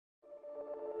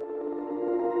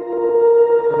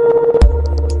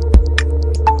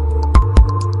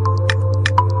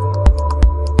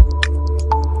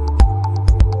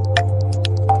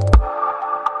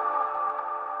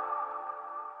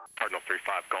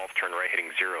Golf, turn right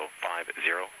heading 050,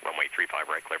 runway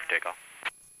 35 right, clear for takeoff.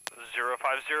 050,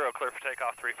 clear for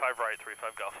takeoff, 35 right,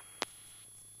 35 Golf.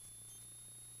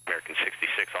 American 66,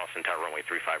 Austin Tower, runway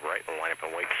 35 right, we'll line up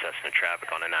and wait, Cessna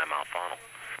traffic on a 9-mile final.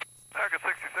 American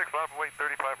 66, line up and wait,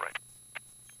 35 right.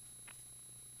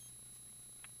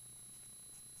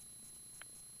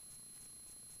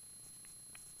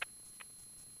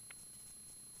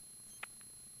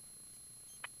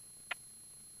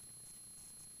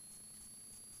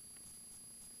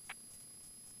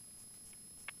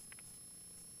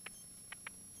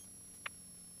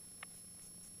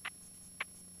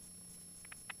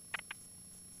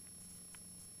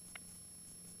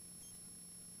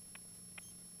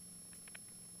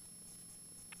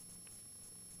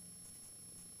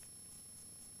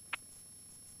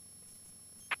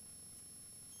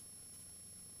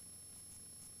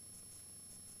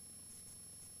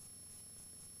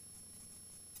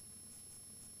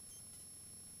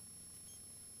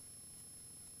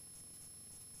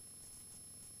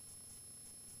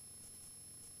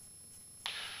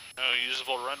 No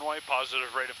usable runway,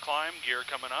 positive rate of climb, gear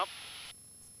coming up.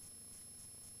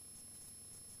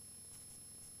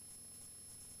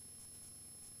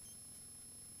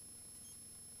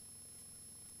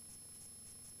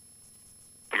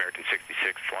 American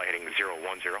 66, fly heading 010,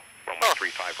 runway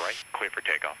 35 right, clear for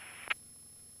takeoff.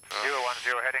 010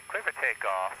 heading, clear for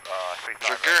takeoff, 35 Is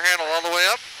your right. gear handle all the way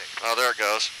up? Oh, there it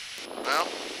goes. Well,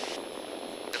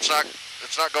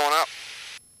 it's not going up.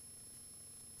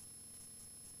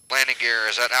 Landing gear,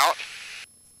 is that out?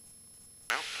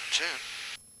 No, it's in.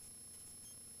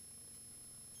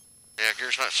 Yeah,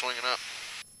 gear's not swinging up.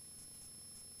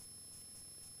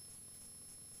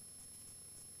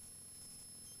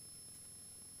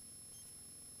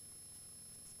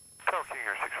 King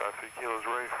Air 653 kilos,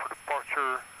 ready for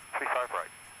departure, 35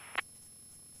 right.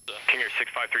 King Air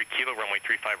 653 kilo, runway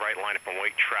 35 right, line up and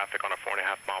wait, traffic on a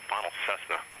 4.5-mile final,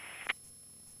 Cessna.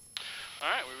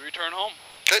 Alright, we return home.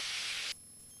 Okay.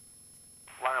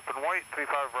 Line up and wait,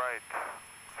 35 right,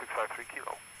 653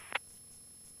 kilo.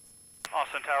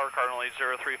 Austin Tower, Cardinal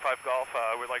 8035 Golf.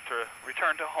 We'd like to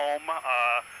return to home.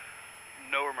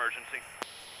 No emergency.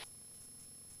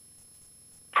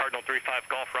 Cardinal 35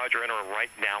 Golf, roger, enter a right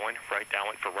downwind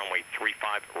for runway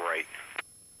 35 right.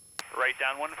 Right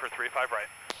downwind for 35 right.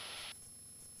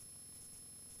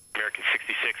 American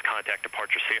 66, contact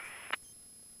departure, see you.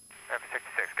 American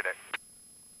 66, good day.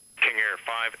 King Air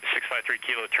 5653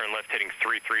 kilo, turn left heading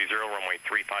 330, runway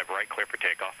 35 right, clear for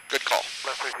takeoff. Good call.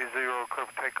 Left 330, clear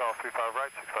for takeoff, 35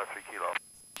 right, 653 kilo.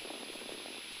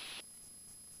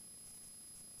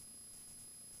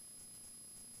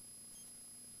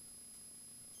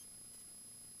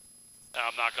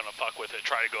 I'm not going to fuck with it.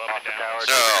 Try to go up and Austin down.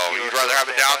 Tower. No, you'd rather have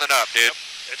it down than up, dude.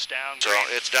 Yep, it's down. So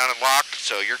green. it's down and locked,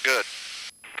 so you're good.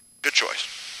 Good choice.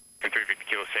 And 350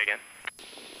 kilo, say again.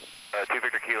 2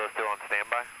 Victor Kilo still on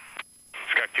standby.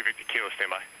 Scott 250 kilo,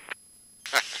 standby.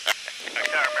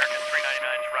 Tower, American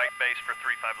 399's right base for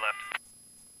 35 left.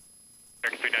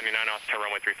 American 399, Austin Tower,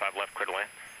 runway 35 left, clear to land.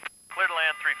 Clear to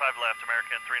land, 35 left,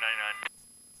 American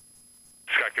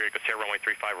 399. Scott 3 Echo Sierra, runway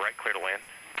 35 right, clear to land.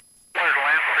 Clear to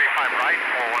land, 35 right,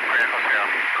 41 clear to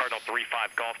Sierra. Cardinal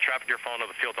 35 Golf, traffic, you're falling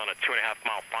to the field on a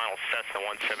 2.5-mile final, Cessna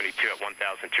 172 at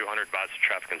 1,200, advise the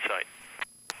traffic in sight.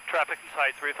 Traffic in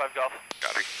sight, 35 Golf.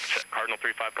 Got it. Cardinal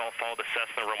 35 Golf, follow the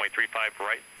Cessna, runway 35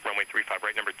 right,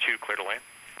 number 2, clear to land.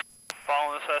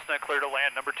 Following the Cessna, clear to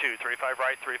land, number 2, 35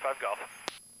 right, 35 Golf.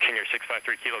 King Air 653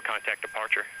 kilo, contact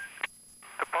departure.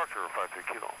 Departure, 53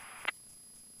 kilo.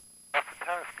 Austin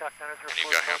Tower, Scott Manager,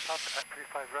 You got him. at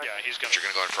 35 right. Yeah, he's going You're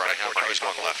going to go in front of him, or he's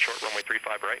going left? Short, runway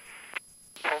 35 right.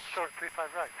 Hold short,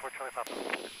 35 right,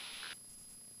 425.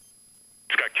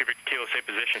 Scott 250 kilo, same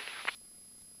position.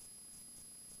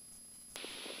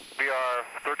 We are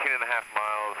 13 and a half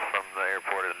miles from the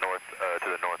airport to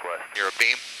the northwest. You're a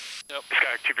beam? Yep.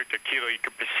 Sky 2 Victor Kilo, you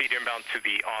can proceed inbound to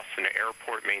the Austin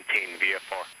Airport, maintain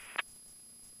VFR.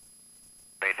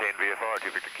 Maintain VFR, 2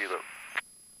 Victor Kilo.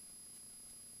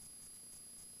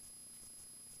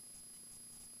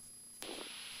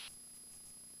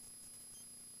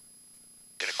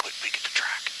 Get a quick peek at the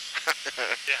track.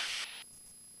 Yeah.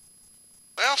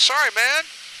 Well, sorry, man.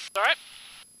 All right.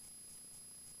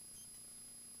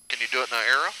 Can you do it in an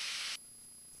arrow?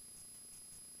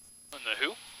 And the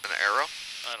who? An arrow?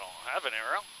 I don't have an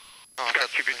arrow. Oh, I Sky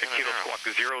thought 2 Victor we had an Kilo, arrow. squawk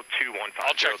 0215.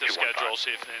 I'll check the schedule,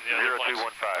 see if any other flights 0215,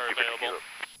 are 2 Victor available.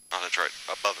 Kilo. Oh, that's right.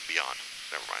 Above and beyond.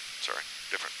 Never mind. Sorry.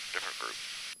 Different group.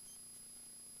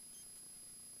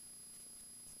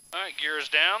 All right, gear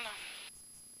is down.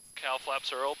 Cowl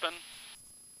flaps are open.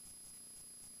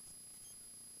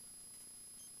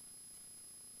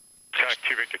 Sky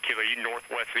 2 Victor Victor Kilo, are you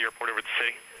northwest of the airport over the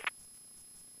city?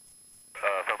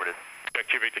 Affirmative.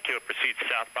 Check 2 Victor Kilo, proceed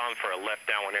southbound for a left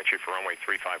downwind entry for runway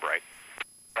 35 right.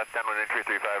 Left downwind entry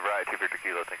 35 right, 2 Victor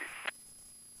Kilo, thank you.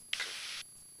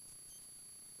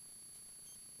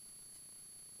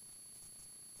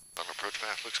 On approach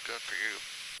map looks good for you.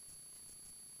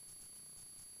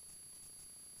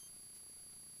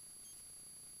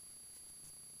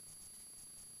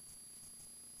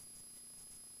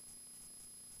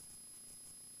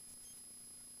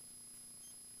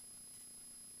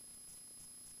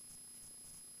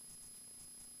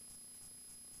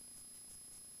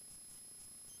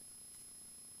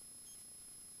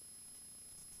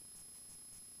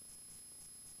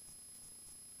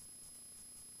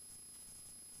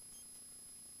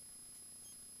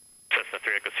 Cessna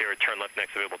 3 Echo Sierra, turn left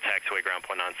next available taxiway, ground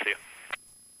point 9, see you.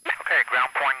 Okay,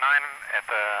 ground point 9 at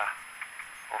the,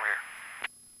 over here.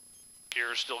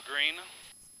 Gear is still green.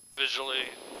 Visually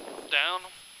down.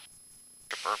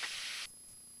 Confirm.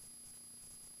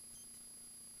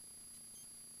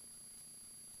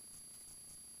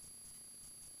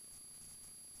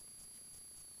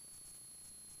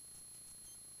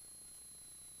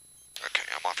 Okay,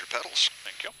 I'm off your pedals.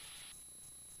 Thank you.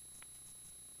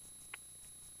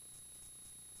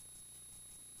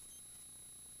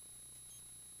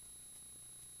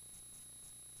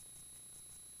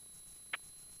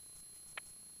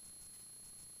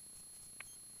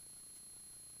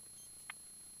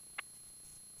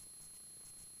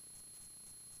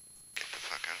 Get the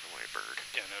fuck out of the way, bird.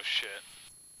 Yeah, no shit.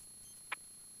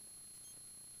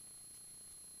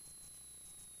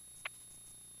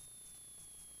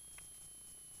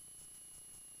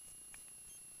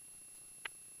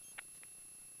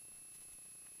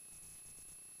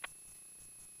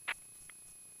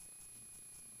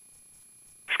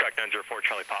 Skype 904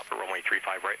 Charlie Papa, runway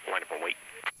 35 right, line up and wait.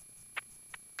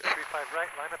 35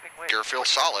 right, line up and wait. Gear feels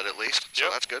solid at least, so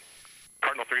Yep. that's good.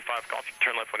 Cardinal 35 Golf, you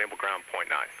turn left when able, ground point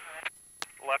 9.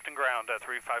 Left and ground at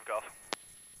 35 Golf.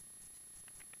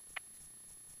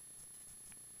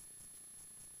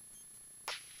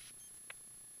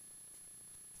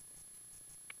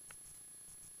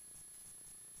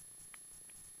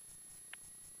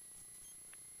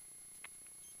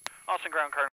 Austin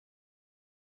ground, Cardinal